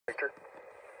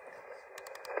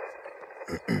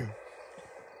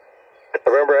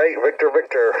November 8,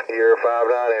 Victor, year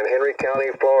 59 in Henry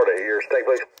County, Florida. Your stake,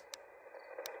 please.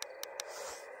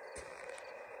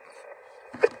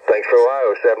 Thanks for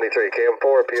Ohio, 73, Cam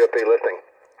 4, POP listing.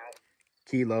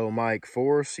 Kilo Mike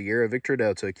 4, Sierra Victor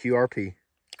Delta, QRP.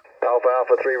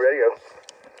 Alpha 3 radio.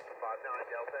 59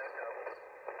 Delta Echo.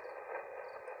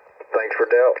 Thanks for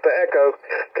Delta Echo,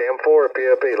 Cam 4,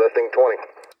 POP listing 20.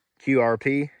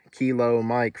 QRP, Kilo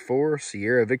Mike 4,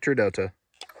 Sierra Victor Delta.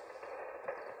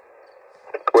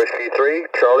 Whiskey 3,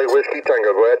 Charlie Whiskey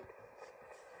Tango, go ahead.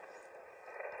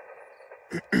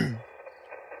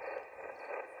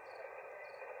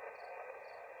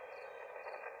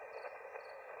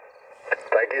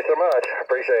 Thank you so much.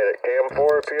 Appreciate it. Cam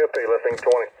 4, POP, listing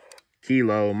 20.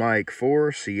 Kilo Mike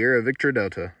 4, Sierra Victor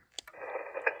Delta.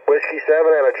 Whiskey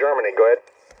 7 out of Germany, go ahead.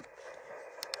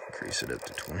 Increase it up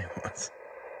to 20 watts.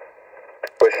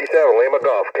 Whiskey 7, Lima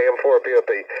Golf, Cam 4, POP.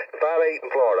 5-8 in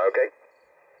Florida, okay?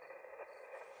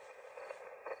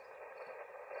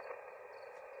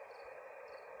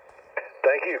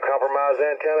 Thank you. Compromised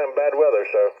antenna and bad weather,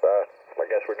 so I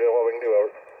guess we're doing what we can do,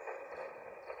 over.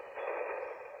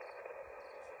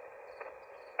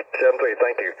 7-3,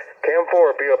 thank you. Cam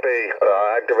 4, POP,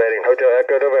 activating Hotel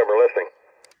Echo November, listening.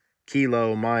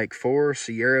 Kilo Mike 4,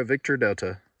 Sierra Victor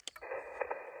Delta.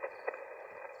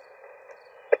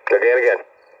 Again.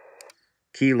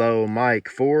 Kilo Mike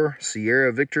 4,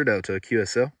 Sierra Victor Delta,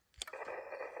 QSL.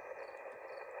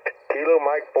 Kilo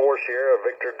Mike 4, Sierra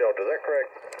Victor Delta, is that correct?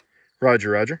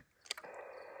 Roger.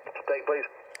 Stake, please.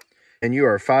 And you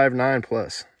are 5'9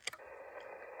 plus.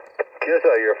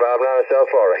 QSL, you're 5'9 in South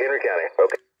Florida, Henry County,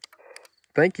 okay.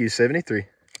 Thank you, 73.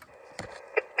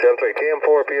 7-3, Cam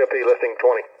 4, POP, listing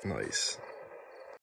 20. Nice.